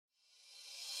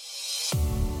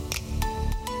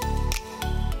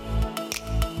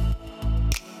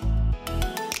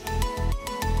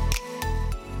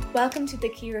Welcome to the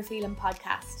Ciara Phelan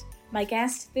podcast. My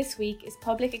guest this week is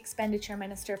Public Expenditure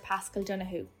Minister Paschal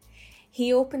Donohoe.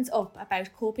 He opens up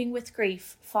about coping with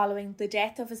grief following the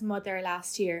death of his mother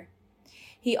last year.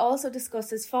 He also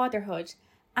discusses fatherhood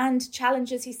and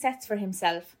challenges he sets for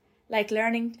himself, like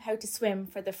learning how to swim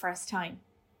for the first time.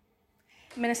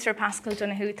 Minister Paschal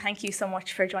Donohoe, thank you so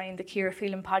much for joining the Ciara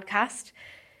Phelan podcast.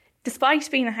 Despite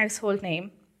being a household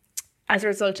name, as a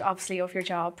result obviously of your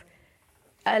job,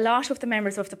 a lot of the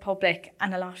members of the public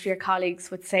and a lot of your colleagues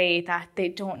would say that they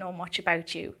don't know much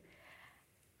about you.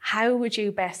 How would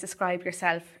you best describe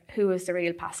yourself? Who is the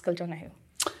real Paschal Donohoe?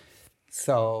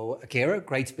 So, Ciara,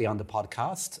 great to be on the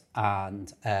podcast.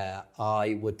 And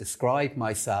I would describe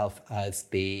myself as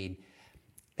being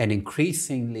an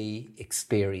increasingly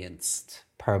experienced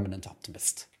permanent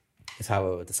optimist, is how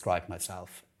I would describe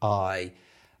myself.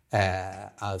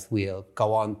 As we'll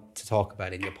go on to talk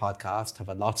about in your podcast, have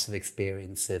lots of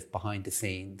experiences behind the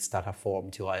scenes that have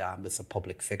formed who I am as a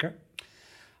public figure.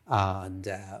 And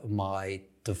my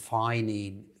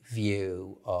defining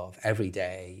view of every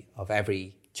day, of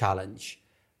every challenge,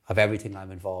 of everything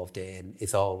I'm involved in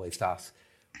is always that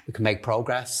we can make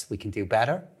progress, we can do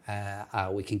better,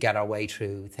 we can get our way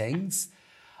through things.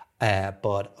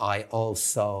 But I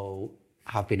also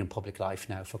have been in public life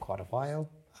now for quite a while.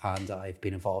 And I've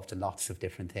been involved in lots of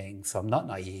different things. So I'm not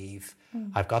naive.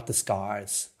 I've got the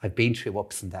scars. I've been through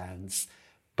ups and downs,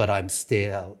 but I'm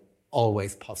still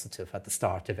always positive at the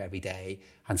start of every day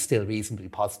and still reasonably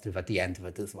positive at the end of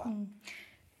it as well.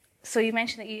 So you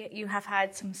mentioned that you have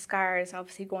had some scars,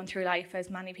 obviously going through life as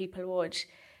many people would.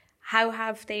 How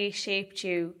have they shaped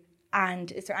you?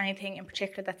 And is there anything in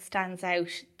particular that stands out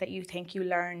that you think you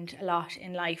learned a lot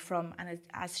in life from and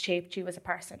has shaped you as a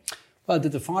person? Well, the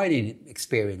defining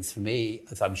experience for me,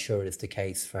 as I'm sure is the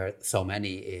case for so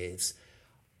many, is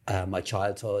my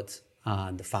childhood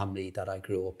and the family that I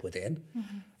grew up within.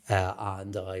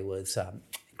 And I was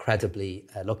incredibly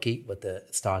lucky with the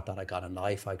start that I got in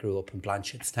life. I grew up in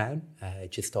Blanchardstown,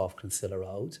 just off Clonsilla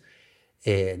Road,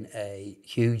 in a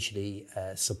hugely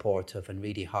supportive and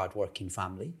really hard-working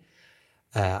family.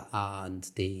 And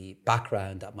the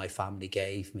background that my family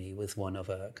gave me was one of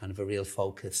a kind of a real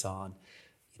focus on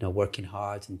working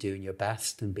hard and doing your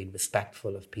best and being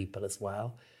respectful of people as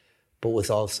well, but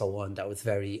was also one that was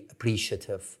very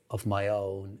appreciative of my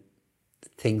own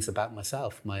things about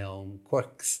myself, my own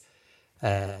quirks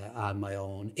and my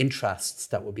own interests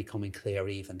that were becoming clear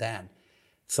even then.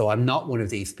 So I'm not one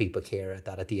of these people, Ciara,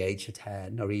 that at the age of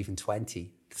 10 or even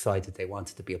 20 decided they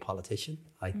wanted to be a politician.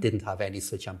 I didn't have any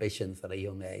such ambitions at a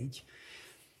young age.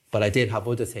 But I did have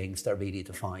other things that really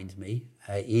defined me.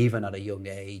 Even at a young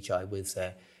age, I was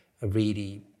a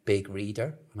really big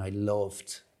reader and I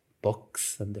loved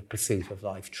books and the pursuit of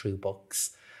life through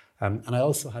books. And I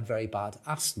also had very bad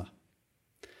asthma.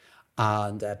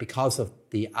 And because of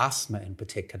the asthma in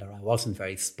particular, I wasn't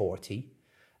very sporty.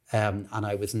 And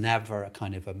I was never a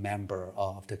kind of a member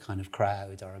of the kind of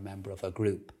crowd or a member of a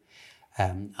group.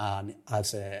 And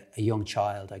as a young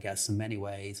child, I guess in many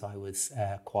ways, I was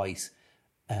quite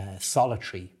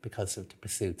solitary because of the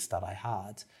pursuits that I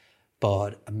had,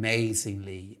 but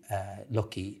amazingly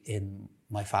lucky in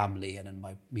my family and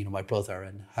in my brother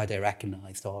and how they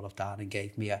recognised all of that and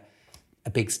gave me a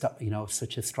big start,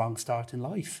 such a strong start in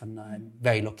life. And I'm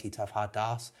very lucky to have had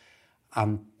that.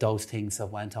 And those things that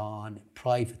went on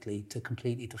privately to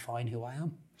completely define who I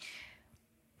am.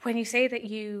 When you say that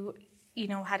you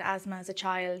had asthma as a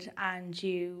child and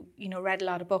you read a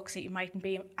lot of books, that you mightn't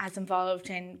be as involved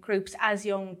in groups as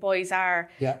young boys are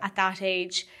at that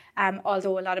age,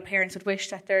 although a lot of parents would wish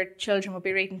that their children would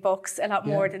be reading books a lot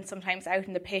more than sometimes out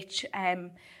in the pitch.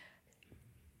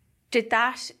 Did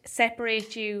that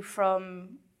separate you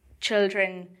from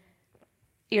children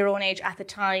your own age at the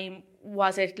time?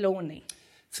 Was it lonely?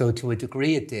 So to a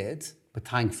degree it did, but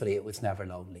thankfully it was never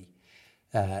lonely.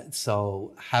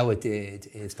 So how it did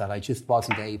is that I just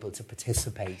wasn't able to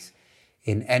participate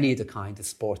in any of the kind of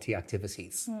sporty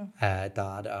activities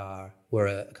that were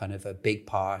a kind of a big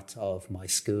part of my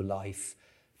school life,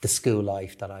 the school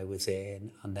life that I was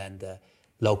in, and then the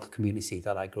local community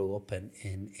that I grew up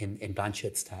in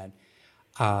Blanchardstown.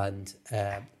 And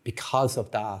because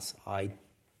of that, I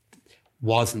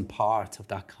wasn't part of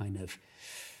that kind of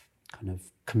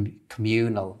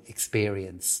communal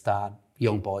experience that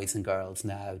young boys and girls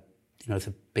now, it's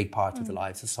a big part of the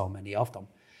lives of so many of them.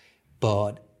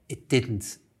 But it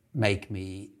didn't make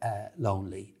me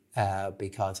lonely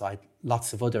because I had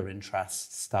lots of other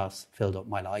interests that filled up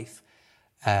my life.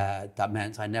 That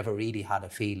meant I never really had a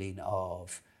feeling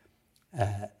of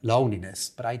loneliness,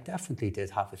 but I definitely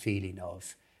did have a feeling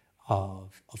of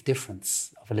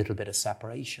difference, of a little bit of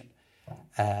separation.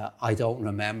 I don't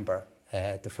remember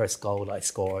the first goal I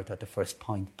scored or the first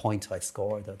point I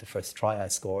scored or the first try I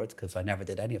scored, because I never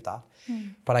did any of that.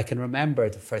 But I can remember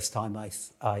the first time I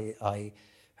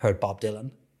heard Bob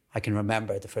Dylan. I can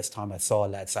remember the first time I saw a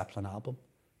Led Zeppelin album.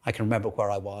 I can remember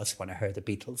where I was when I heard the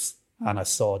Beatles and I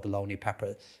saw the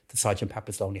Sgt.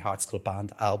 Pepper's Lonely Hearts Club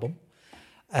Band album.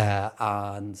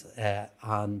 And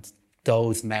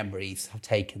those memories have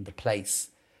taken the place,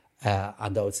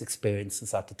 and those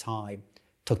experiences at the time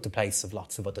took the place of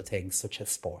lots of other things, such as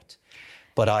sport.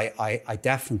 But I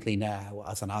definitely now,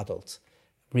 as an adult,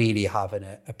 really have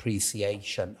an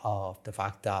appreciation of the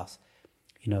fact that,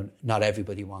 not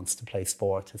everybody wants to play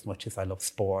sport as much as I love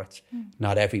sport.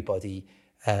 Not everybody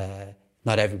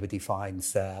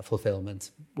finds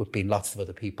fulfillment with being lots of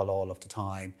other people all of the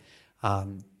time.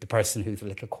 The person who's a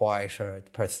little quieter,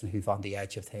 the person who's on the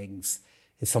edge of things,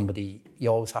 is somebody you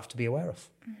always have to be aware of.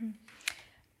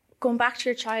 Going back to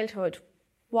your childhood,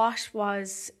 what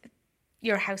was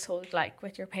your household like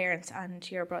with your parents and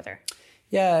your brother?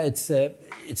 Yeah, it's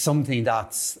something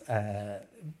that's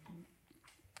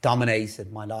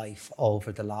dominated my life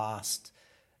over the last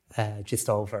just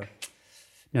over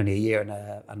nearly a year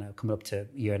and coming up to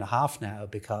a year and a half now,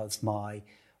 because my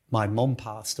mum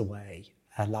passed away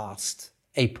last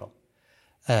April,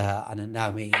 and it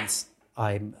now means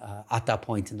I'm at that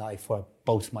point in life where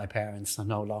both my parents are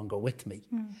no longer with me.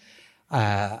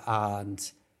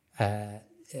 As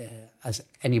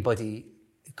anybody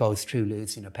goes through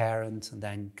losing a parent and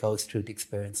then goes through the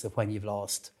experience of when you've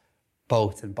lost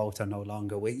both and both are no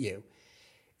longer with you,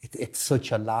 it's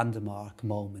such a landmark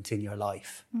moment in your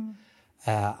life.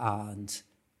 And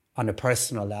on a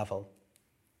personal level,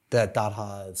 that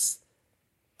has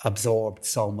absorbed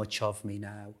so much of me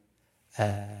now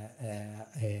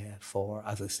for,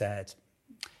 as I said,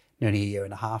 nearly a year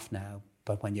and a half now.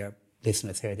 But when your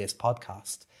listeners hear this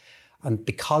podcast, and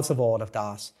because of all of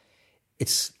that,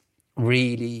 it's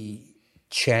really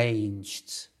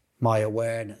changed my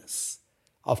awareness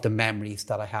of the memories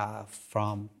that I have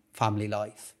from family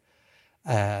life,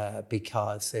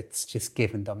 because it's just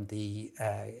given them the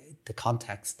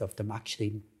context of them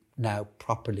actually now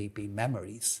properly being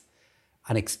memories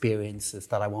and experiences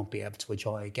that I won't be able to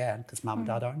enjoy again because mum and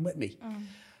dad aren't with me.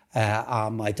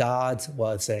 My dad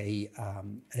was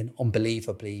an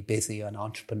unbelievably busy and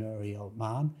entrepreneurial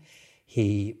man.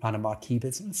 He ran a marquee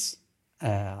business,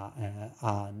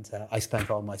 and I spent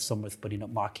all my summers putting up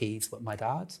marquees with my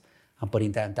dad and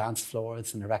putting down dance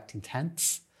floors and erecting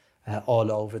tents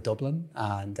all over Dublin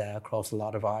and across a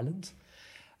lot of Ireland.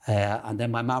 And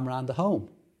then my mum ran the home.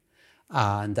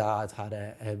 And Dad had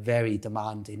a very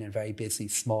demanding and very busy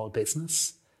small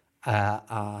business,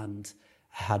 and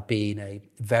had been a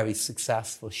very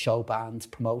successful show band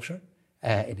promoter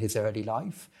in his early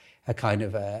life, a kind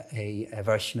of a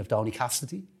version of Donny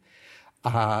Cassidy.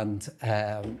 And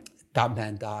that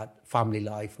meant that family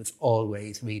life was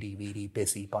always really, really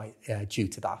busy due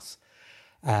to that.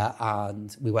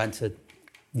 And we went to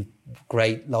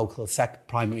great local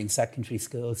primary and secondary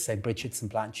schools, St. Bridget's and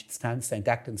Blanchardstown, St.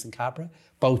 Declan's and Cabra,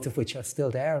 both of which are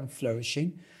still there and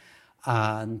flourishing.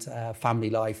 And family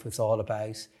life was all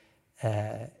about,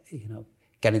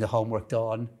 getting the homework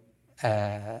done,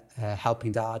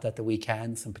 helping Dad at the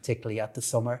weekends and particularly at the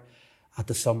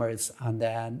summers, and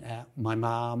then my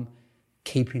mum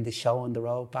keeping the show on the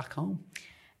road back home.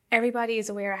 Everybody is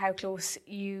aware of how close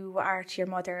you are to your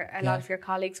mother. A lot of your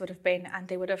colleagues would have been, and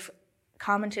they would have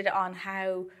commented on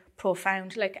how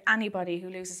profound, like anybody who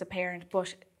loses a parent,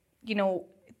 but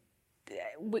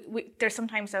there's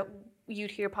sometimes that you'd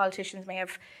hear politicians may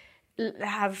have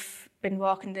been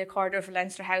walking the corridor of a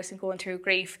Leinster house and going through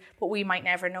grief, but we might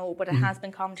never know. But it has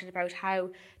been commented about how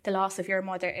the loss of your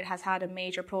mother, it has had a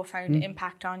major profound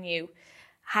impact on you.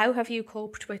 How have you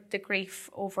coped with the grief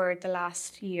over the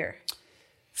last year?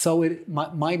 So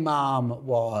my mum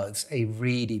was a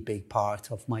really big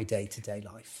part of my day-to-day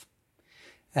life.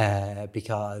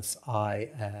 Because my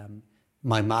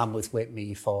mum was with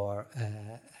me for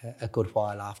a good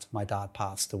while after my dad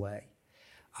passed away,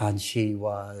 and she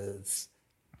was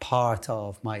part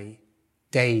of my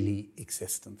daily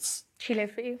existence. She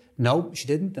lived with you? No, she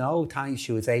didn't. No,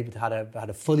 she was able to had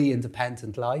a fully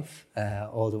independent life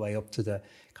all the way up to the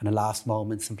kind of last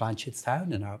moments in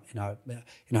Blanchardstown in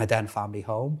our then family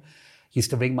home. Used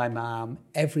to ring my mum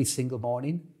every single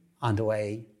morning on the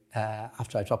way.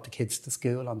 After I dropped the kids to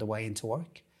school on the way into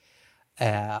work,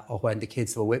 or when the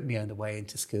kids were with me on the way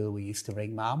into school, we used to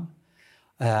ring Mum.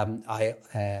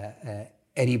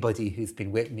 Anybody who's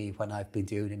been with me when I've been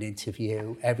doing an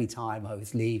interview, every time I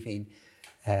was leaving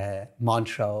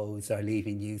Montrose or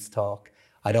leaving News Talk,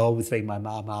 I'd always ring my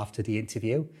mum after the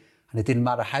interview And it didn't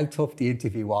matter how tough the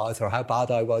interview was or how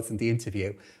bad I was in the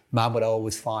interview, Mum would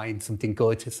always find something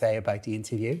good to say about the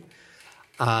interview.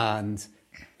 And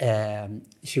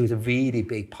she was a really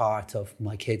big part of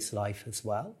my kids' life as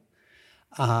well.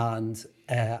 And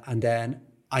then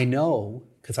I know,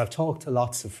 because I've talked to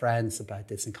lots of friends about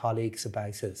this and colleagues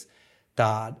about it,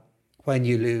 that when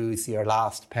you lose your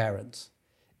last parent,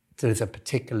 there's a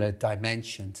particular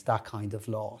dimension to that kind of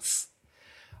loss.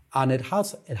 And it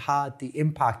had the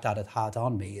impact that it had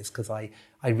on me is because I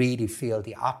really feel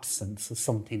the absence of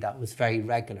something that was very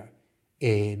regular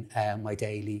in my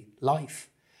daily life.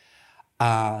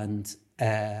 And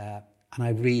I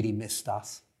really miss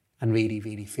that and really,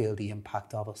 really feel the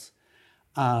impact of it.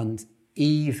 And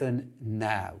even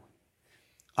now,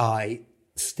 I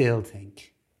still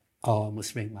think, I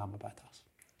must ring Mum about that,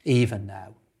 even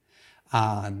now.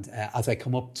 And as I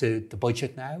come up to the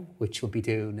budget now, which we'll be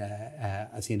doing,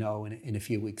 as you know, in a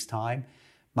few weeks' time,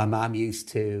 my mum used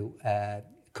to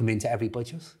come into every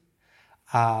budget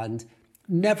and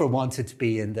never wanted to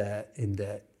be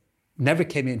never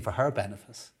came in for her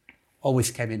benefit, always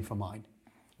came in for mine,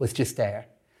 was just there.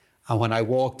 And when I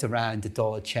walked around the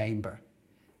Dáil chamber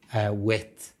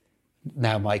with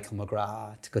now Michael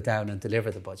McGrath to go down and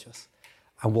deliver the budget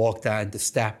and walk down the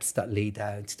steps that lead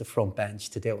down to the front bench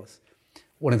to do it,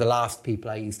 one of the last people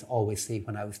I used to always see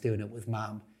when I was doing it was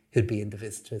Mum, who'd be in the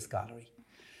visitors gallery.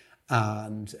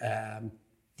 And,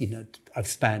 I've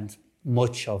spent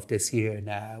much of this year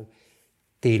now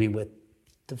dealing with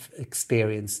the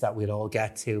experience that we'll all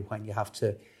get to when you have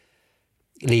to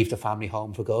leave the family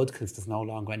home for good because there's no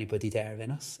longer anybody there in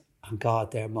it. And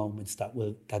God, there are moments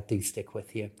that do stick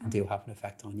with you and do have an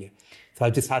effect on you. So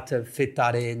I just had to fit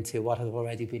that into what has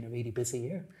already been a really busy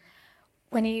year.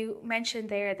 When you mentioned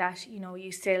there that,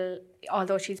 you still,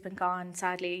 although she's been gone,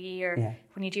 sadly, a year,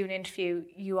 when you do an interview,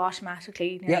 you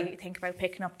automatically you think about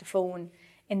picking up the phone.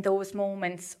 In those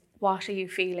moments, what are you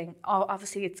feeling?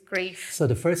 Obviously, it's grief. So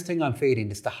the first thing I'm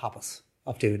feeling is the habit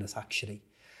of doing it, actually.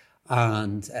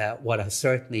 And what has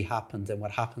certainly happened and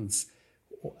what happens,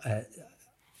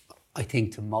 I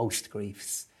think, to most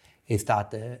griefs is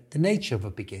that the nature of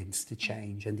it begins to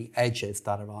change and the edges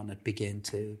that are on it begin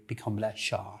to become less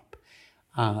sharp.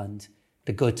 And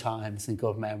the good times and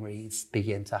good memories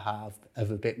begin to have a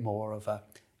bit more of a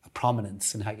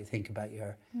prominence in how you think about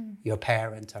your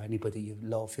parent or anybody you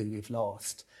love who you've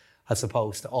lost, as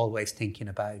opposed to always thinking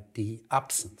about the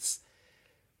absence.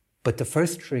 But the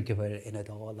first trigger in it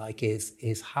all,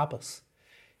 is habit.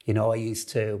 I used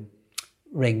to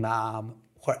ring Mum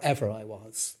wherever I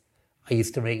was. I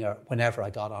used to ring her whenever I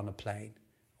got on a plane,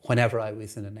 whenever I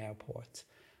was in an airport.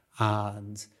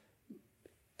 And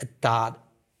that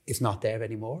is not there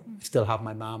anymore. I still have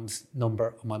my mum's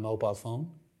number on my mobile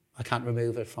phone. I can't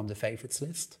remove it from the favourites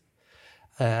list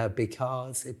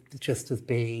because it just has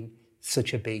been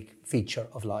such a big feature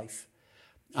of life.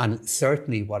 And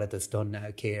certainly what it has done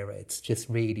now, Ciara, it's just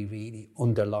really, really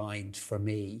underlined for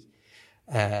me.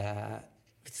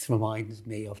 It's reminded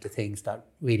me of the things that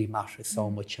really matter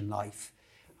so much in life.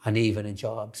 And even in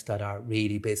jobs that are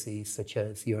really busy, such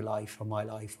as your life or my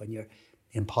life, when you're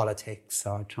in politics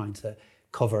or trying to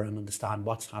cover and understand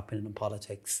what's happening in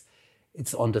politics,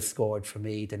 it's underscored for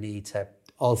me the need to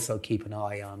also keep an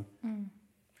eye on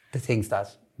the things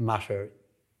that matter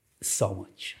so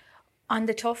much. On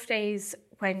the tough days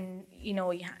when,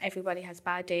 everybody has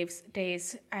bad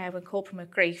days when coping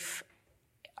with grief,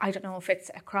 I don't know if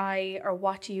it's a cry or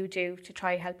what do you do to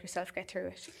try help yourself get through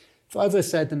it? So as I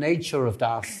said, the nature of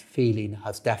that feeling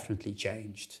has definitely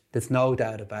changed. There's no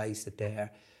doubt about it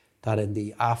there. That in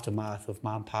the aftermath of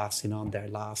Mum passing on there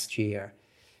last year,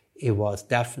 it was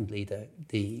definitely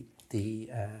the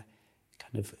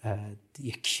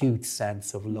acute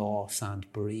sense of loss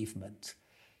and bereavement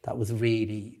that was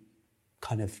really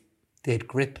did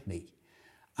grip me.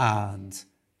 And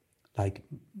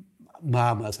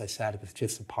Mum, as I said, it was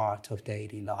just a part of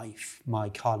daily life. My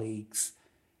colleagues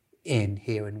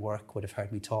here in work would have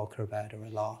heard me talk about her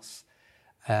a lot.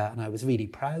 And I was really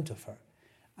proud of her.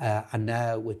 And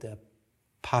now with the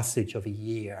passage of a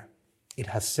year, it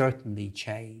has certainly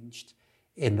changed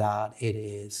in that it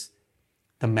is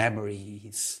the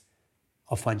memories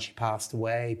of when she passed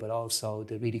away, but also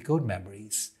the really good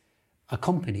memories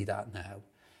accompany that now.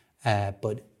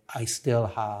 But I still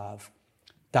have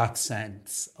that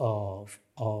sense of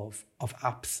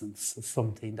absence, of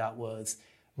something that was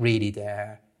really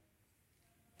there,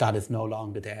 that is no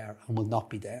longer there and will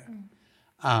not be there.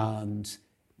 And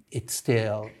it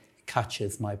still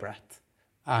catches my breath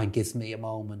and gives me a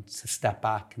moment to step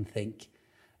back and think.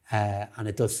 And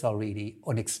it does so really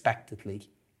unexpectedly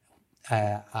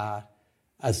at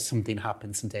as something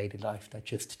happens in daily life that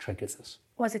just triggers it.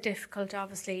 Was it difficult,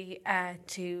 obviously,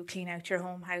 to clean out your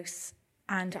home house?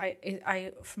 And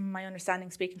I, from my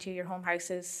understanding, speaking to you, your home house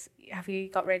is, have you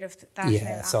got rid of that?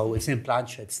 Yeah, so it's in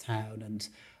Blanchardstown, and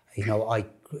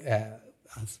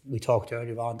as we talked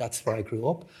earlier on, that's where I grew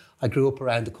up. I grew up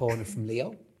around the corner from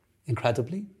Leo,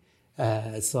 incredibly.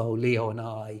 So Leo and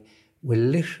I were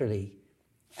literally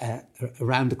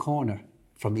around the corner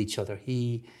from each other.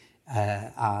 He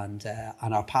and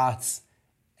our paths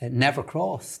never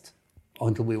crossed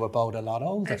until we were both a lot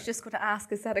older. I was just going to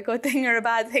ask, is that a good thing or a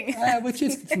bad thing? Which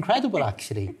is incredible,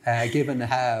 actually, given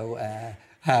how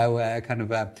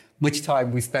much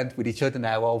time we spent with each other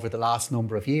now over the last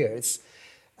number of years.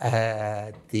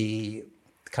 The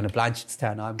kind of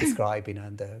Blanchardstown I'm describing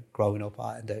and the growing up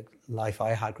and the life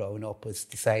I had growing up was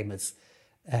the same as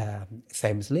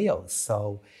Leo's.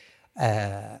 So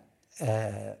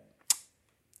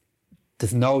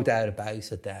there's no doubt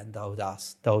about it then, though,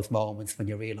 that those moments when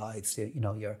you realise,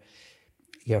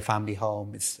 your family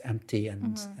home is empty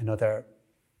and another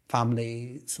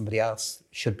family, somebody else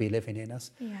should be living in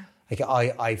it. Yeah. Like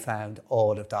I found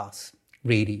all of that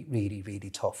really, really,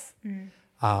 really tough.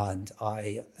 And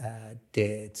I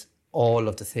did all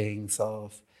of the things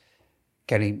of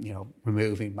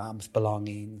removing Mum's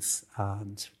belongings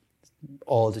and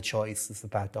all the choices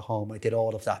about the home. I did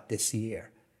all of that this year.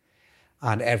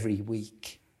 And every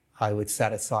week I would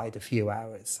set aside a few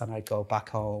hours and I'd go back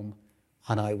home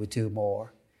and I would do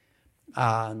more.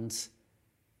 And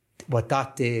what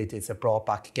that did is it brought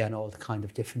back again all the kind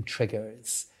of different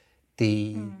triggers,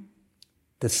 the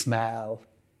smell,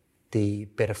 the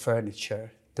bit of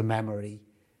furniture, the memory.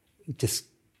 It just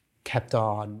kept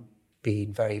on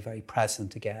being very, very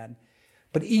present again.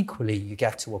 But equally, you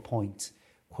get to a point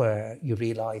where you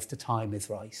realise the time is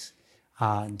right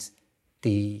and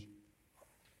the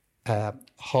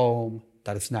home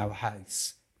that is now a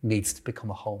house needs to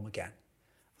become a home again.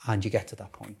 And you get to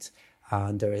that point.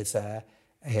 And there is a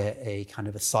kind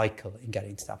of a cycle in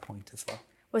getting to that point as well.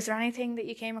 Was there anything that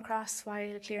you came across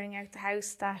while clearing out the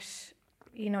house that,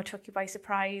 took you by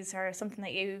surprise, or something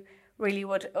that you really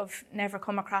would have never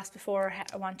come across before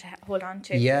or want to hold on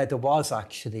to? Yeah, there was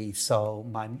actually. So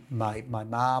my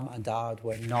mum and dad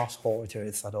were not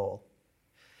hoarders at all.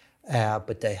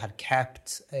 But they had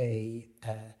kept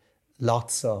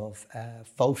lots of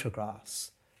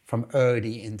photographs from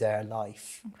early in their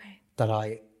life that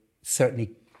I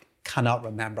certainly cannot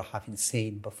remember having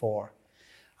seen before.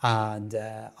 And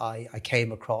I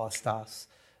came across that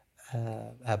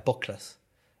booklet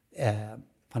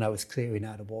when I was clearing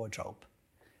out a wardrobe.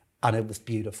 And it was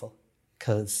beautiful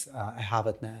because I have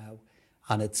it now.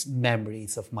 And it's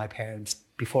memories of my parents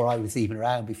before I was even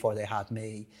around, before they had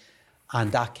me.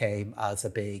 And that came as a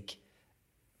big,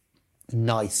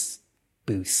 nice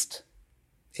boost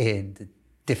in the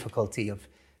difficulty of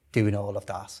doing all of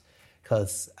that.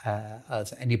 Because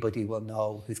as anybody will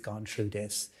know who's gone through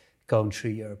this, going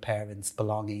through your parents'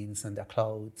 belongings and their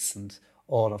clothes and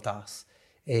all of that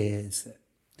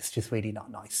it's just really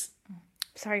not nice.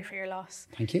 Sorry for your loss.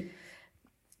 Thank you.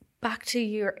 Back to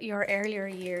your earlier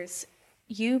years,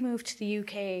 you moved to the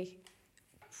UK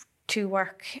to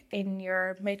work in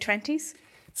your mid-20s?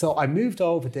 So I moved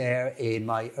over there in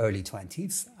my early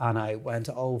 20s and I went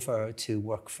over to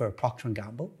work for Procter &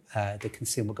 Gamble, the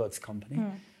consumer goods company.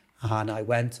 And I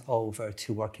went over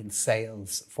to work in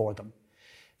sales for them.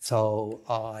 So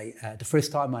the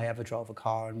first time I ever drove a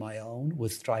car on my own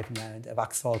was driving around a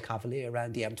Vauxhall Cavalier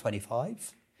around the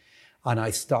M25. And I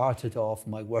started off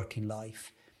my working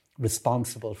life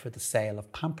responsible for the sale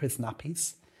of Pampers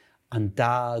nappies and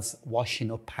Daz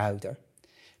washing up powder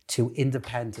to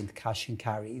independent cash and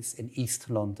carries in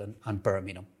East London and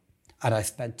Birmingham. And I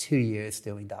spent 2 years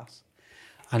doing that.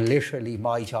 And literally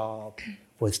my job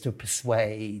was to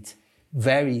persuade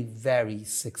very, very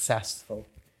successful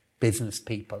business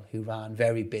people who ran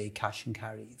very big cash and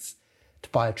carries to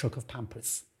buy a truck of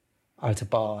Pampers or to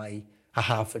buy a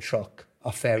half a truck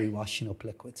of fairy washing up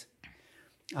liquid.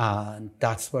 And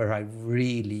that's where I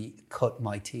really cut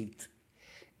my teeth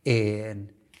in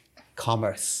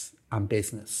commerce and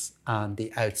business and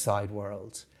the outside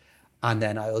world. And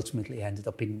then I ultimately ended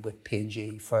up with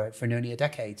P&G for nearly a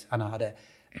decade. And I had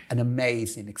an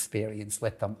amazing experience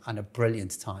with them and a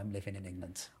brilliant time living in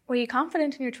England. Were you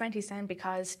confident in your 20s then?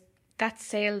 Because that's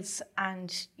sales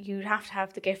and you'd have to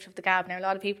have the gift of the gab. Now, a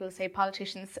lot of people say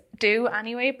politicians do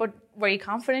anyway, but were you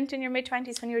confident in your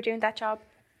mid-20s when you were doing that job?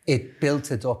 It built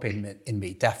it up in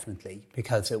me, definitely,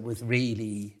 because it was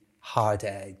really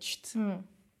hard-edged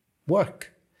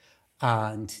work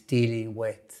and dealing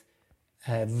with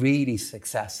really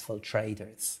successful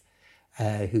traders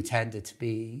who tended to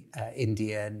be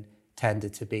Indian,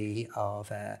 tended to be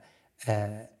of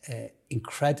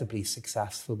incredibly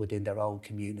successful within their own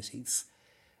communities,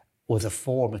 was a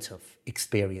formative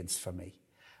experience for me.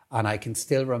 And I can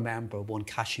still remember one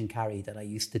cash and carry that I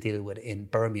used to deal with in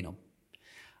Birmingham.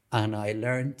 And I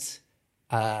learned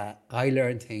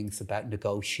things about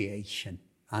negotiation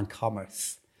and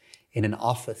commerce in an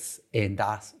office in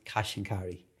that cash and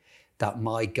carry that,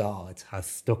 my God, has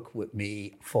stuck with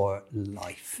me for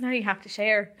life. Now you have to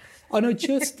share. Oh no,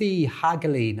 just the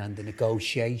haggling and the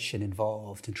negotiation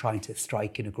involved in trying to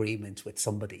strike an agreement with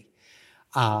somebody.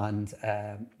 And,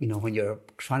 when you're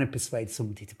trying to persuade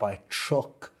somebody to buy a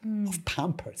truck of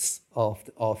Pampers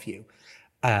of you,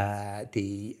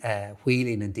 the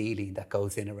wheeling and dealing that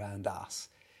goes in around that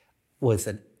was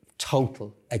a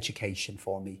total education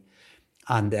for me.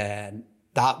 And then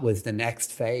that was the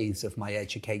next phase of my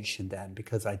education then,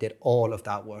 because I did all of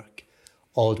that work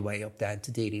all the way up then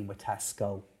to dealing with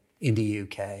Tesco in the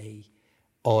UK,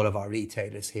 all of our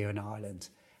retailers here in Ireland.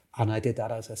 And I did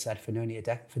that, as I said, for nearly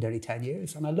 10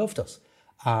 years, and I loved it.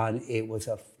 And it was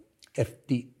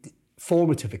the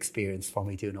formative experience for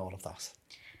me doing all of that.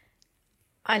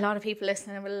 A lot of people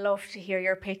listening would love to hear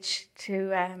your pitch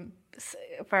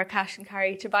for a cash and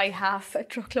carry to buy half a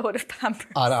truckload of Pampers.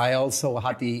 And I also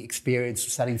had the experience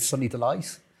of selling Sunny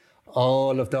Delight.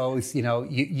 All of those,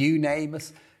 you name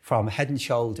it, from Head and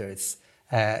Shoulders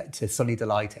to Sunny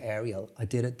Delight to Ariel. I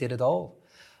did it all.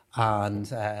 And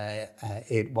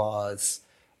it was,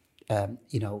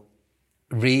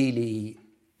 really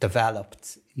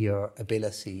developed your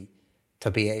ability to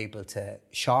be able to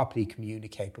sharply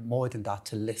communicate, but more than that,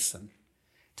 to listen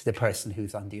to the person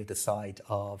who's on the other side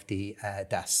of the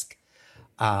desk.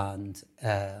 And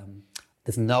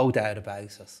there's no doubt about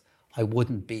it, I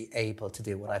wouldn't be able to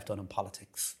do what I've done in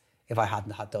politics if I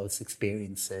hadn't had those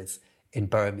experiences in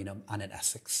Birmingham and in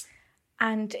Essex.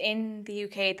 And in the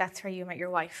UK, that's where you met your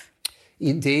wife?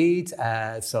 Indeed.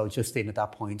 So Justine at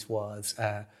that point was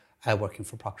working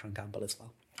for Procter & Gamble as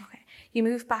well. Okay. You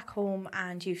moved back home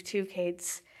and you've two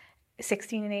kids,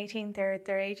 16 and 18,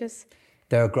 their ages?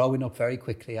 They're growing up very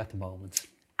quickly at the moment.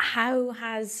 How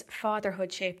has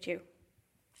fatherhood shaped you?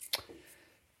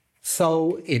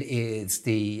 So it is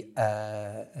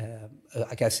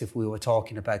I guess if we were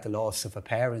talking about the loss of a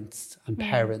parent and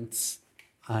parents,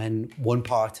 and one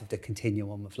part of the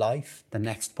continuum of life, the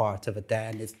next part of it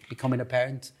then is becoming a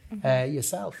parent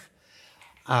yourself.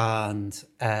 And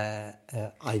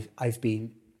I've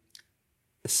been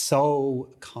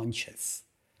so conscious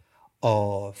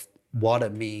of what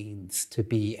it means to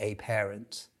be a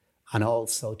parent and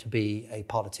also to be a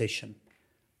politician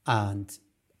and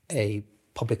a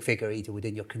public figure either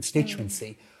within your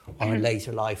constituency or in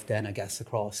later life then, I guess,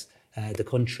 across the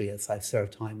country, as I've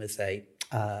served time as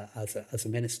a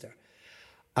minister.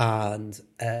 And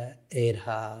it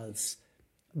has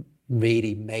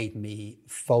really made me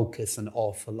focus an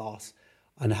awful lot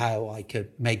on how I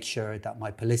could make sure that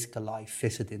my political life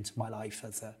fitted into my life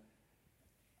as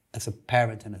a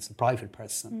parent and as a private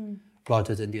person,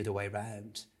 rather than the other way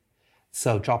around.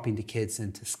 So dropping the kids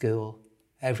into school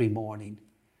every morning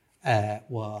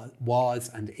was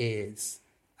and is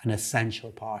an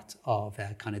essential part of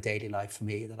kind of daily life for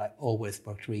me that I always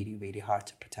worked really, really hard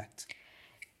to protect.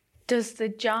 Does the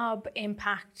job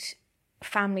impact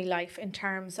family life in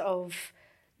terms of,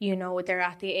 they're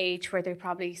at the age where they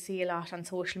probably see a lot on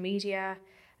social media?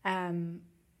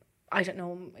 I don't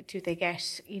know, do they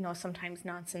get, sometimes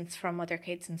nonsense from other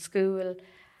kids in school?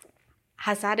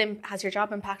 Has your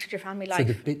job impacted your family life?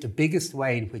 So the biggest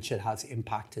way in which it has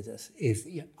impacted it is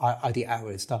are the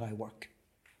hours that I work,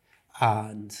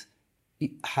 and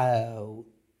how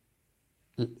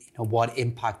what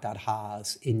impact that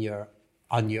has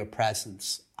on your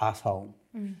presence at home,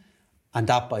 and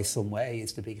that by some way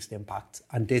is the biggest impact.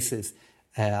 And this is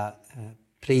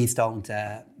please don't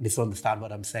misunderstand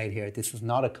what I'm saying here. This is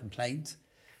not a complaint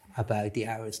about the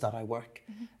hours that I work,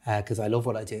 because I love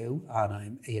what I do and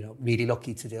I'm really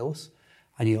lucky to do it.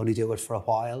 And you only do it for a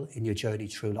while in your journey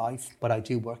through life. But I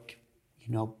do work,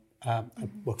 I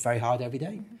work very hard every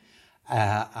day.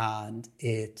 And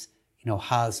it,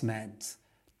 has meant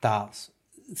that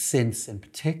since in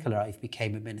particular I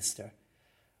became a minister,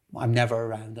 I'm never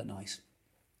around at night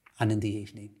and in the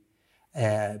evening,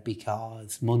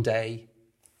 because Monday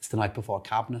is the night before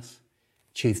cabinet,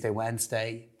 Tuesday,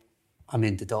 Wednesday, I'm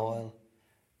in the Dáil,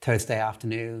 Thursday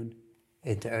afternoon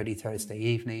into early Thursday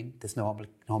evening. There's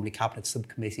normally cabinet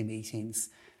subcommittee meetings,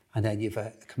 and then you've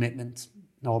a commitment,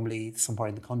 normally somewhere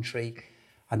in the country,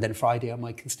 and then Friday are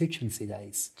my constituency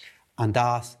days. And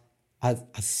that has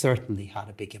certainly had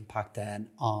a big impact then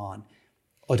on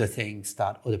other things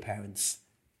that other parents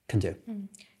can do.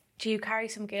 Do you carry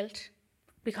some guilt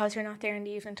because you're not there in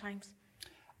the evening times?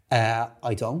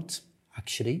 I don't,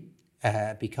 actually,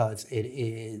 because it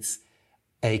is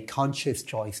a conscious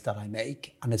choice that I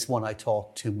make, and it's one I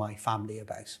talk to my family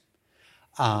about.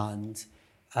 And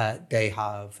they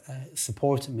have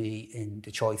supported me in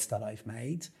the choice that I've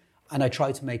made, and I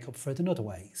try to make up for it in other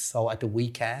ways. So at the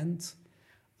weekend,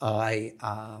 I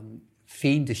am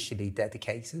fiendishly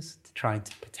dedicated to trying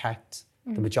to protect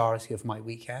the majority of my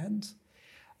weekend.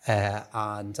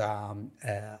 And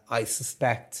I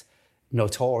suspect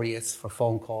notorious for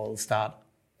phone calls that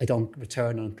I don't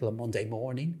return until a Monday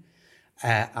morning,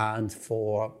 and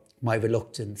for my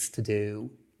reluctance to do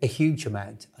a huge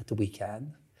amount at the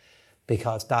weekend,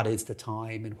 because that is the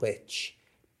time in which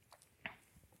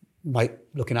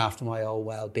looking after my own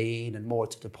well-being, and more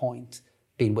to the point,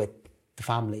 being with the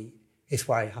family, is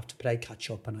where I have to play catch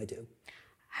up, and I do.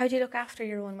 How do you look after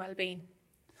your own well-being?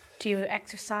 Do you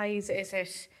exercise? Is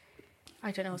it,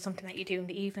 I don't know, something that you do in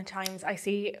the evening times? I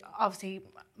see, obviously,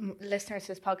 listeners to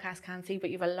this podcast can't see, but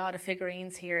you have a lot of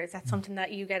figurines here. Is that something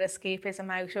that you get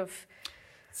escapism out of?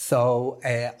 So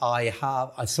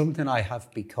something I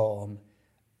have become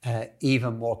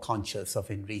even more conscious of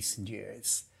in recent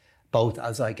years, both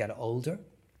as I get older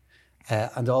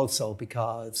and also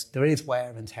because there is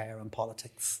wear and tear in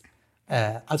politics,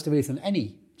 as there is in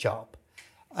any job.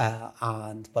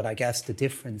 But I guess the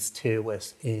difference to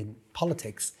it in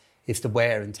politics is the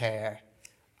wear and tear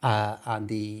and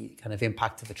the kind of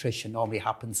impact of attrition normally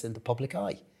happens in the public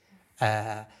eye.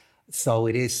 So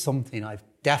it is something I've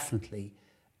definitely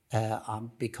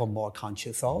become more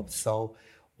conscious of. So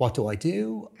what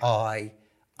do? I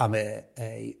am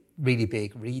a really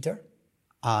big reader,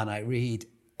 and I read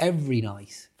every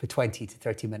night for 20 to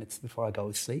 30 minutes before I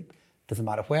go to sleep. Doesn't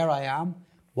matter where I am,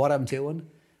 what I'm doing.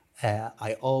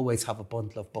 I always have a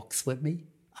bundle of books with me,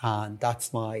 and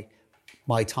that's my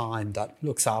time that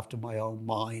looks after my own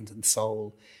mind and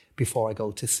soul before I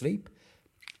go to sleep.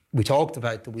 We talked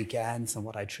about the weekends and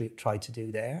what I try to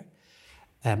do there.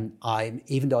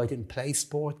 Even though I didn't play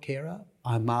sport, Ciara,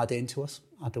 I'm mad into it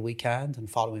at the weekend and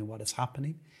following what is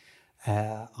happening.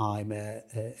 I'm a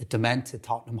demented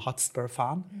Tottenham Hotspur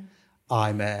fan.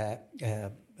 I'm a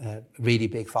really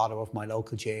big follower of my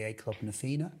local GAA club,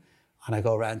 Nafina, and I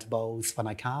go around to Bows when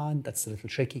I can. That's a little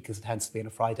tricky because it tends to be on a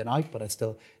Friday night, but I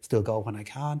still go when I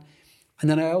can. And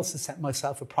then I also set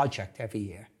myself a project every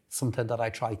year, something that I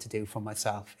try to do for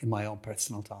myself in my own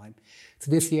personal time.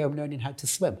 So this year I'm learning how to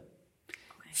swim.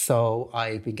 So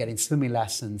I've been getting swimming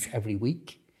lessons every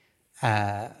week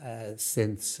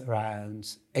since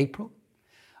around April.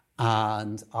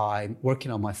 And I'm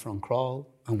working on my front crawl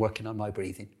and working on my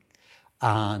breathing.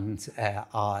 And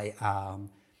I am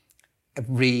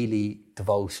really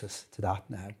devoted to that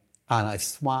now. And I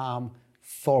swam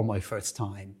for my first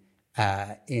time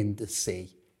in the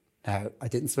sea. Now, I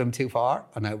didn't swim too far,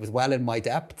 and I was well in my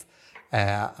depth.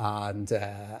 And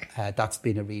that's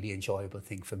been a really enjoyable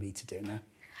thing for me to do now.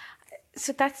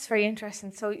 So that's very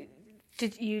interesting. So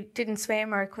you didn't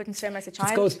swim or couldn't swim as a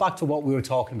child? It goes back to what we were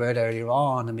talking about earlier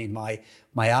on. I mean, my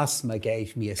asthma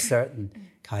gave me a certain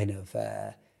kind of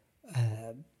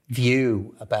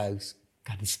view about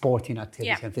kind of sporting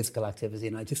activity and physical activity,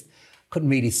 and I just couldn't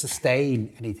really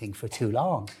sustain anything for too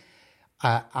long.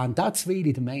 And that's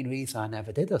really the main reason I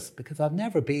never did it, because I've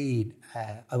never been,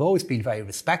 I've always been very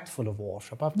respectful of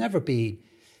water, but I've never been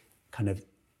kind of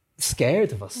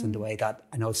scared of us in the way that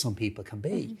I know some people can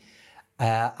be.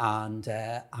 And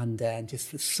then just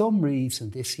for some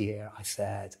reason this year I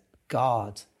said,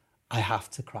 God, I have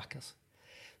to crack it.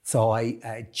 So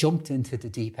I jumped into the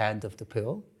deep end of the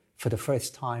pool for the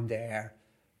first time there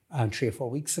 3 or 4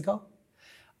 weeks ago.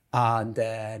 And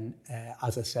then,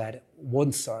 as I said,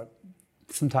 once or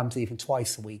sometimes even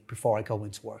twice a week before I go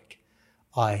into work,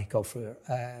 I go for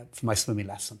my swimming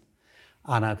lesson.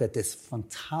 And I've got this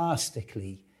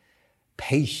fantastically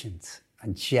patient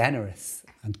and generous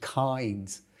and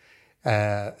kind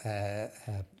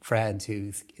friend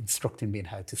who's instructing me in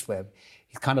how to swim.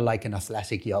 He's kind of like an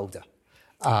athletic Yoda,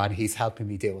 and he's helping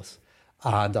me do it.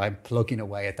 And I'm plugging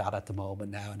away at that at the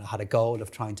moment now. And I had a goal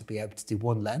of trying to be able to do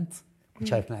one length,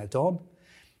 which I've now done.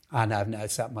 And I've now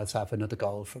set myself another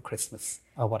goal for Christmas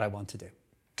of what I want to do.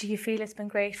 Do you feel it's been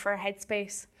great for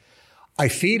headspace? I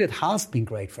feel it has been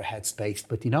great for headspace,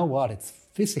 but you know what? It's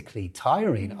physically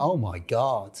tiring. Oh my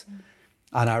God.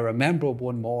 And I remember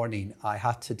one morning I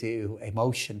had to do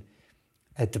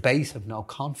a debate of no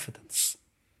confidence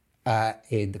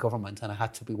in the government, and I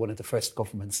had to be one of the first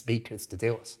government speakers to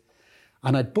do it.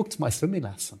 And I'd booked my swimming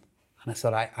lesson. And I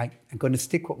said, I'm going to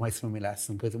stick with my swimming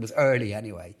lesson because it was early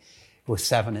anyway. It was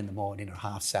 7 in the morning or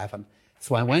 7:30.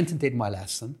 So I went and did my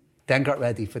lesson, then got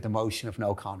ready for the motion of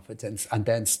no confidence, and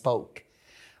then spoke.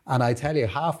 And I tell you,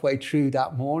 halfway through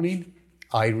that morning,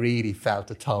 I really felt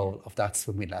the toll of that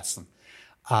swimming lesson.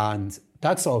 And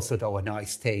that's also, though, a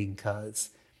nice thing, because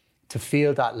to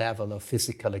feel that level of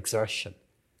physical exertion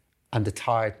and the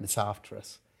tiredness after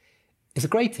it is a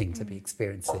great thing to be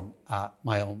experiencing at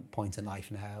my own point in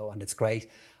life now, and it's great.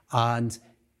 And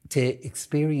to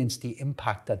experience the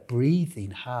impact that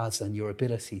breathing has on your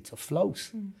ability to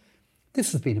float.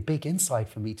 This has been a big insight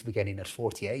for me to be getting at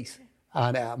 48,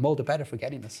 and I'm all the better for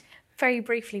getting it. Very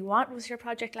briefly, what was your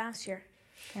project last year?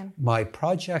 My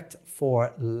project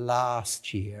for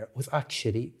last year was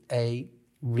actually a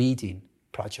reading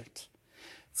project.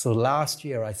 So last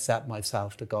year I set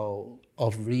myself the goal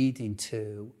of reading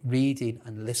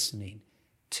and listening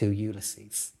to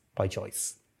Ulysses by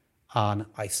Joyce. And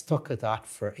I stuck at that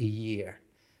for a year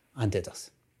and did it.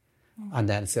 And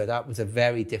then, so that was a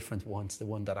very different one to the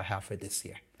one that I have for this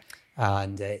year.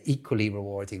 And equally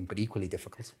rewarding, but equally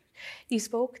difficult. You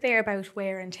spoke there about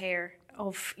wear and tear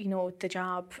of, the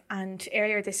job. And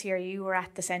earlier this year, you were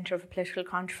at the centre of a political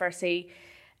controversy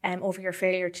over your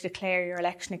failure to declare your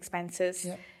election expenses.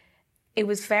 Yeah. It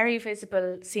was very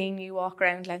visible seeing you walk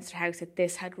around Leinster House that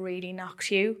this had really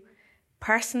knocked you.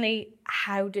 Personally,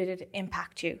 how did it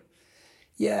impact you?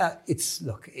 Yeah,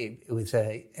 it was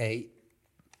a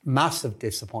massive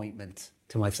disappointment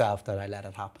to myself that I let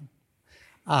it happen.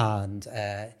 And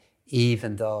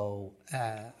even though,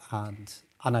 I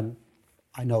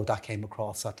know that came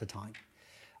across at the time,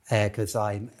 because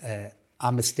I'm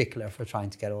a stickler for trying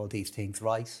to get all these things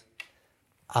right,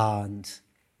 and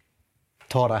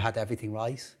thought I had everything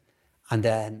right, and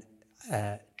then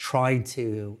trying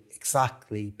to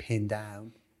exactly pin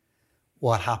down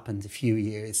what happened a few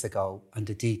years ago and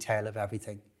the detail of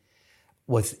everything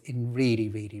was really,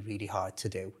 really, really hard to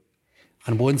do.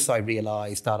 And once I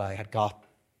realised that I had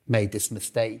made this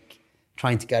mistake,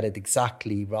 trying to get it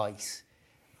exactly right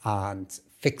and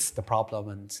fix the problem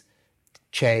and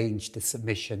change the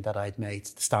submission that I'd made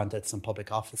to the Standards and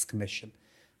Public Office Commission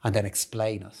and then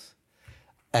explain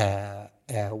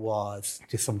it, was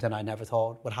just something I never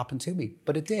thought would happen to me,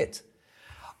 but it did.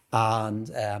 And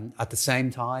at the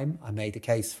same time, I made the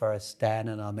case for it then,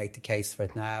 and I'll make the case for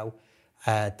it now,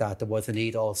 that there was a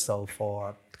need also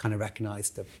to kind of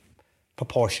recognise the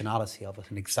proportionality of it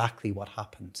and exactly what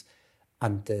happened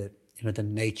and the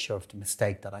nature of the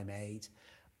mistake that I made.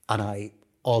 And I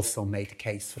also made the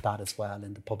case for that as well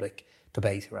in the public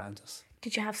debate around us.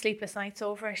 Did you have sleepless nights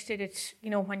over it? Did it,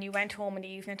 when you went home in the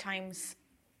evening times,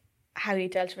 how you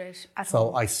dealt with it at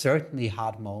home? So I certainly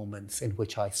had moments in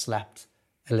which I slept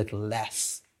a little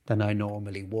less than I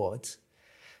normally would.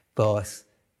 But,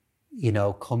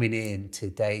 coming into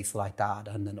days like that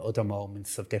and then other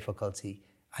moments of difficulty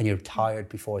and you're tired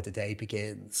before the day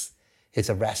begins is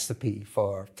a recipe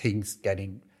for things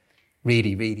getting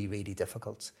really, really, really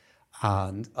difficult.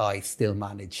 And I still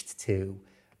managed to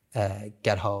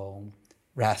get home,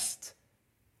 rest,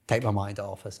 take my mind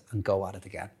off it and go at it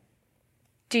again.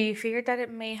 Do you fear that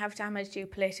it may have damaged you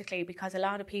politically? Because a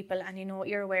lot of people, and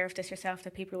you're aware of this yourself,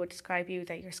 that people would describe you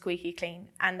that you're squeaky clean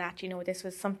and that, this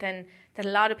was something that a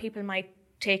lot of people might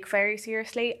take very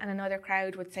seriously, and another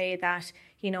crowd would say that,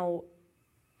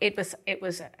 it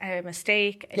was a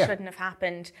mistake, it shouldn't have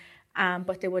happened,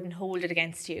 but they wouldn't hold it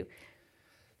against you.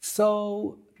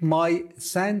 So my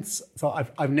sense,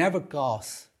 I've never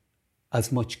got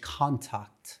as much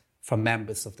contact from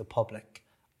members of the public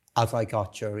as I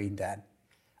got during then,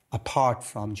 apart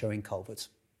from during COVID.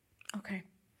 Okay.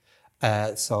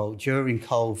 So during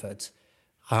COVID,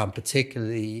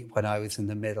 particularly when I was in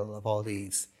the middle of all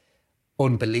these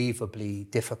unbelievably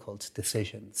difficult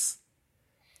decisions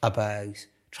about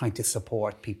trying to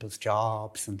support people's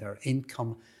jobs and their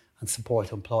income and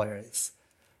support employers,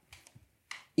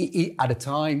 at a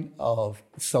time of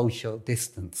social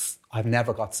distance, I've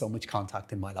never got so much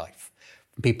contact in my life.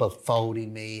 People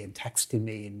phoning me and texting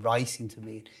me and writing to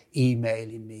me and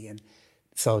emailing me. And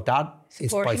so that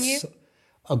supporting is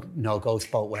no, goes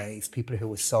both ways. People who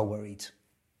were so worried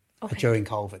during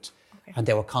COVID. Okay. And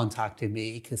they were contacting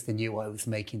me because they knew I was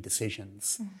making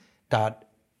decisions that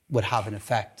would have an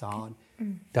effect on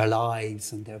their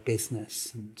lives and their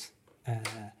business and,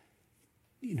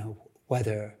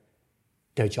 whether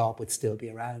their job would still be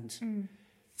around.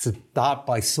 So that,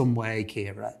 by some way,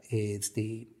 Ciara, is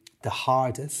the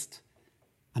hardest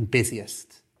and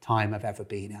busiest time I've ever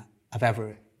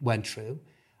went through,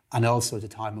 and also the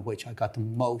time in which I got the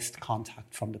most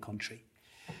contact from the country.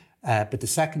 But the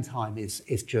second time is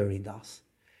during that,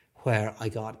 where I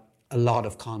got a lot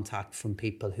of contact from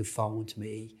people who phoned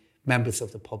me, members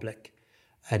of the public,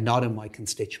 not in my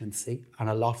constituency, and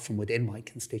a lot from within my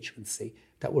constituency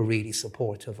that were really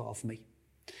supportive of me,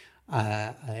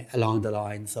 along the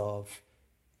lines of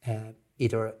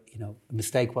either a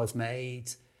mistake was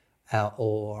made,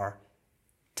 or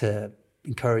to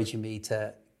encouraging me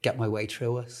to get my way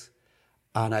through it.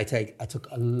 And I took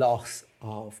a lot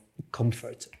of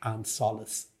comfort and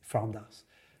solace from that.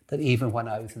 That even when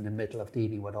I was in the middle of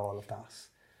dealing with all of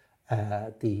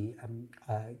that, the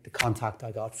contact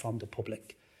I got from the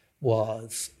public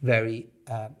was very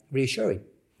reassuring.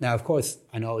 Now, of course,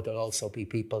 I know there'll also be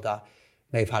people that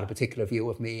may have had a particular view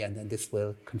of me, and then this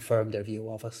will confirm their view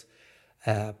of it.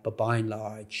 But by and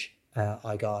large,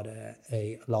 I got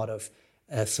a lot of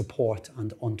support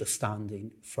and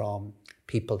understanding from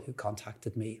people who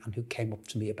contacted me and who came up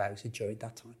to me about it during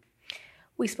that time.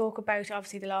 We spoke about,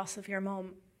 obviously, the loss of your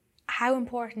mum. How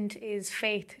important is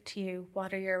faith to you?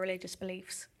 What are your religious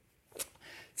beliefs?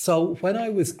 So when I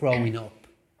was growing up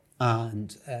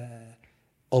and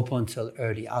up until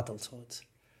early adulthood,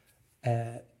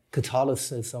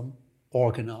 Catholicism,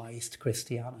 organised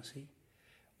Christianity,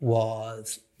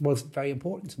 was very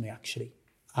important to me, actually,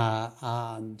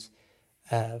 and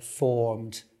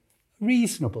formed a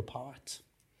reasonable part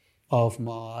of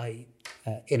my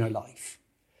inner life.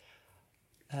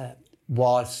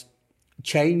 What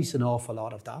changed an awful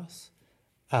lot of that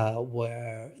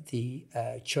were the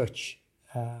church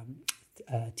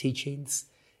teachings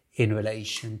in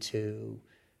relation to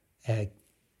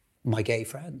my gay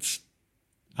friends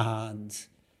and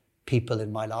people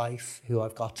in my life who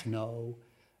I've got to know,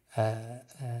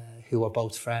 who are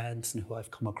both friends and who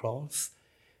I've come across,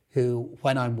 who,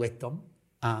 when I'm with them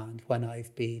and when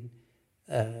I've been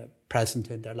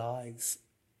present in their lives,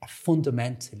 are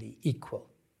fundamentally equal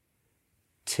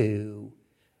to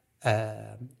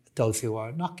those who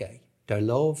are not gay. Their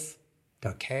love,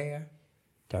 their care,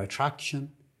 their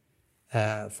attraction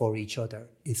for each other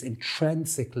is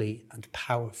intrinsically and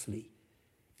powerfully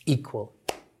equal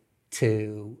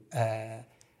to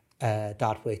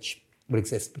that which would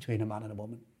exist between a man and a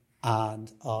woman.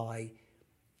 And I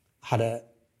had a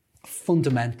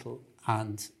fundamental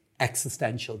and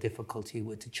existential difficulty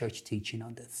with the church teaching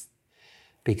on this,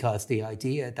 because the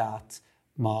idea that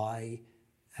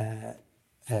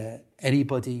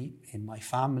anybody in my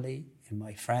family, in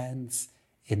my friends,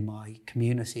 in my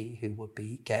community who would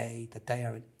be gay, that they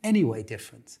are in any way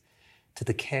different to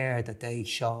the care that they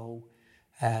show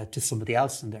to somebody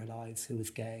else in their lives who is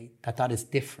gay, that is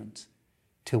different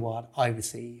to what I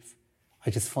receive, I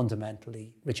just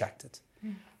fundamentally rejected.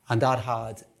 And that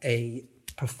had a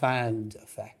profound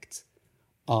effect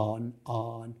on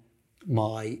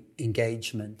my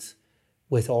engagement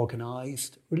with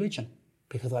organised religion,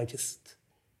 because I just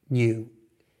knew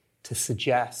to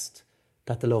suggest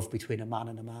that the love between a man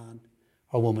and a man,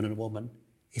 or a woman and a woman,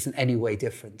 is in any way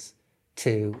different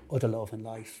to other love in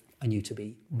life, I knew to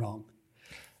be wrong.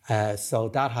 So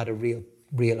that had a real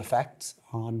effect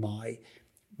on my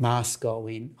mass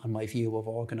going, on my view of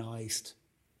organised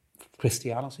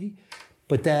Christianity.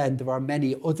 But then there are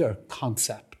many other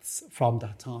concepts from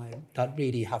that time that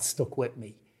really have stuck with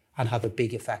me and have a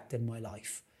big effect in my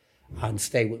life and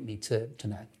stay with me to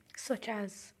now. Such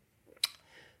as?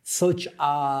 So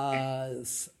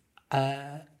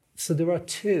there are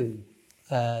two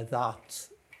that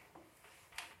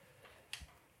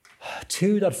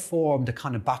form the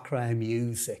kind of background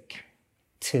music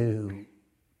to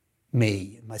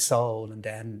me, my soul, and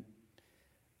then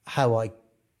how I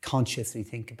consciously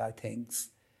think about things.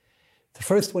 The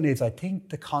first one is, I think,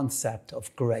 the concept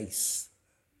of grace,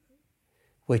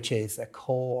 which is a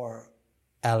core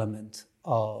element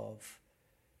of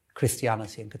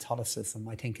Christianity and Catholicism.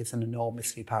 I think it's an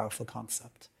enormously powerful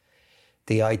concept.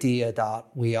 The idea that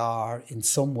we are in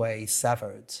some way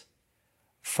severed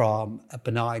from a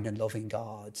benign and loving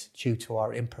God due to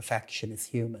our imperfection as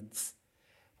humans,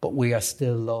 but we are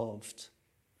still loved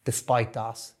despite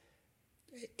that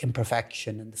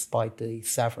imperfection and despite the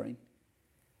severing,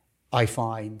 I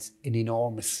find an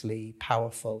enormously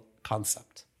powerful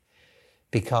concept,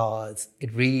 because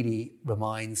it really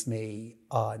reminds me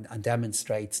and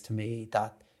demonstrates to me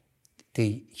that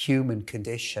the human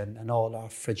condition and all our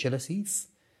fragilities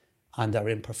and our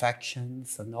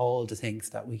imperfections and all the things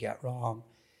that we get wrong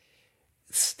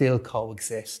still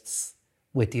coexists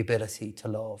with the ability to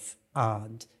love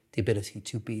and the ability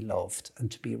to be loved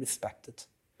and to be respected.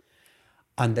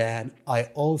 And then I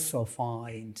also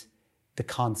find the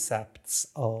concepts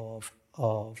of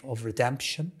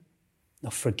redemption,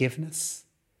 of forgiveness,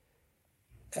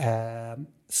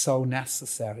 so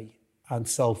necessary and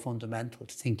so fundamental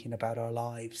to thinking about our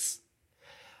lives.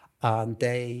 And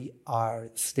they are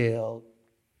still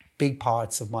big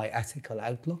parts of my ethical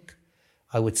outlook.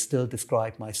 I would still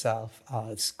describe myself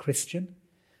as Christian.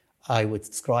 I would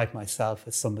describe myself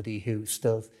as somebody who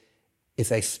still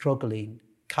is a struggling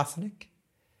Catholic.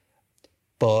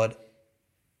 But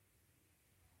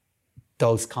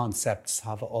those concepts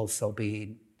have also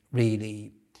been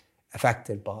really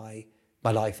affected by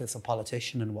my life as a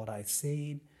politician and what I've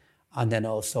seen, and then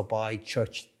also by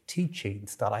church teachings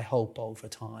that I hope over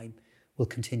time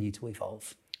will continue to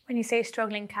evolve. When you say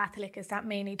struggling Catholic, is that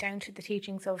mainly down to the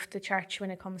teachings of the church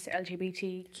when it comes to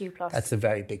LGBTQ+? That's a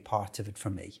very big part of it for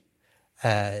me,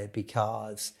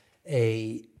 because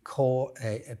a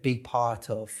big part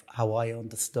of how I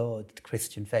understood the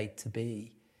Christian faith to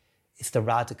be is the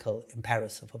radical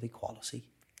imperative of equality,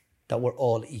 that we're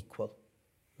all equal.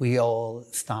 We all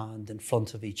stand in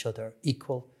front of each other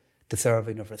equal,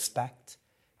 deserving of respect,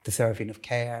 deserving of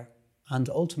care, and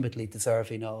ultimately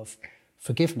deserving of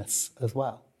forgiveness as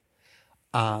well.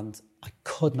 And I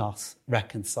could not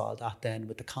reconcile that then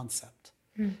with the concept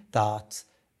that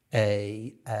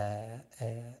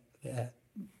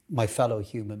my fellow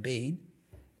human being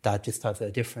that just has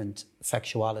a different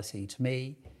sexuality to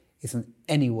me is in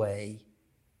any way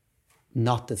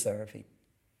not deserving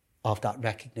of that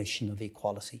recognition of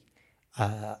equality.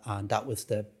 And that was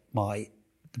the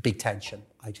big tension.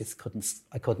 I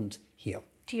couldn't heal.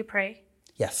 Do you pray?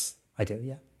 Yes, I do,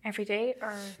 yeah. Every day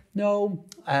or? No,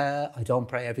 I don't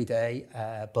pray every day,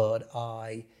 but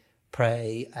I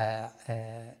pray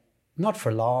not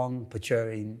for long, but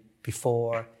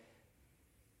before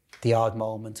the odd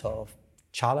moment of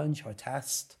challenge or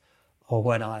test, or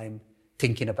when I'm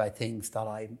thinking about things that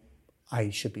I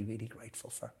should be really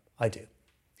grateful for. I do.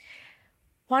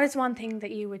 What is one thing that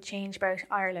you would change about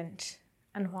Ireland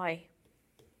and why?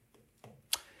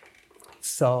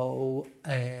 So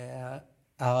there's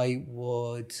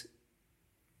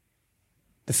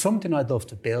something I'd love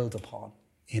to build upon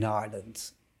in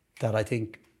Ireland that I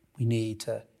think we need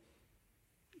to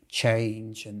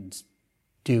change and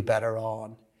do better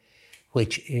on,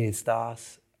 which is that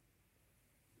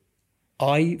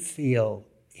I feel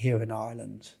here in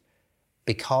Ireland,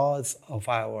 because of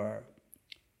our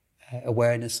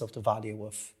awareness of the value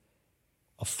of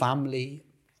family,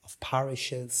 of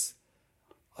parishes,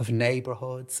 of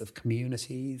neighbourhoods, of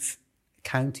communities,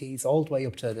 counties, all the way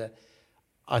up to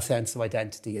our sense of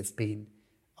identity as being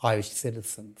Irish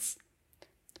citizens.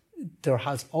 There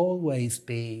has always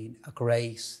been a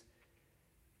great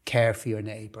care for your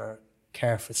neighbour,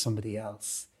 care for somebody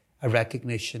else, a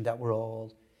recognition that we're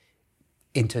all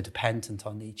interdependent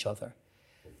on each other,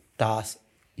 that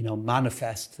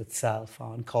manifests itself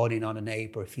on calling on a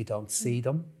neighbour if you don't see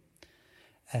them.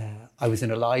 I was in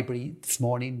a library this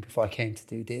morning before I came to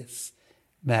do this,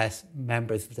 met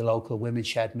members of the local women's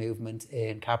shed movement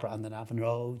in Cabra on the Navan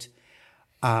Road,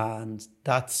 and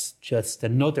that's just the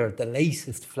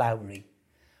latest flowering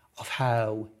of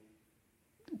how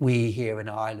we here in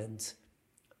Ireland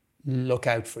look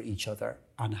out for each other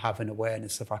and have an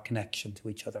awareness of our connection to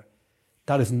each other.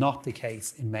 That is not the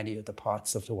case in many other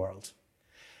parts of the world.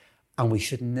 And we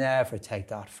should never take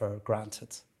that for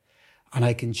granted. And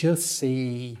I can just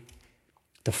see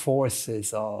the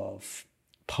forces of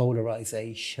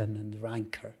polarisation and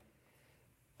rancour.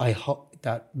 I hope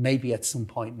that maybe at some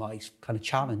point might kind of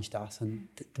challenge that and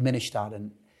diminish that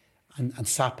and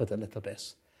sap it a little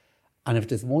bit. And if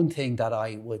there's one thing that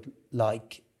I would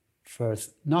like for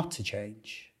us not to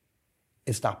change,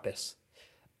 is that bit.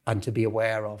 And to be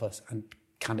aware of it and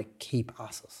kind of keep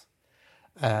at it.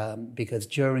 Because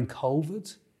during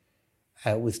COVID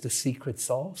was the secret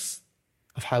sauce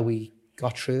of how we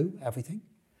got through everything.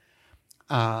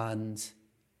 And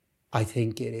I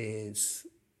think it is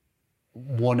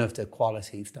one of the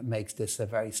qualities that makes this a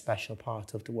very special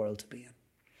part of the world to be in.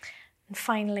 And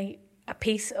finally, a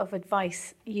piece of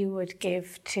advice you would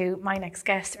give to my next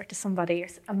guest or to somebody, or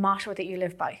a motto that you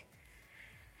live by.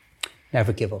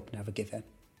 Never give up, never give in.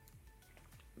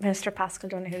 Minister Paschal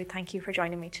Donohoe, thank you for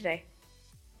joining me today.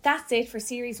 That's it for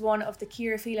Series 1 of the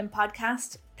Cura Phelim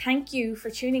podcast. Thank you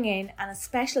for tuning in, and a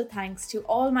special thanks to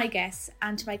all my guests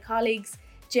and to my colleagues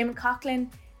Jim Coughlin,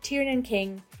 Tiernan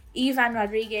King, Evan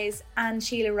Rodriguez and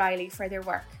Sheila Riley for their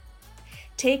work.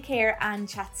 Take care and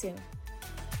chat soon.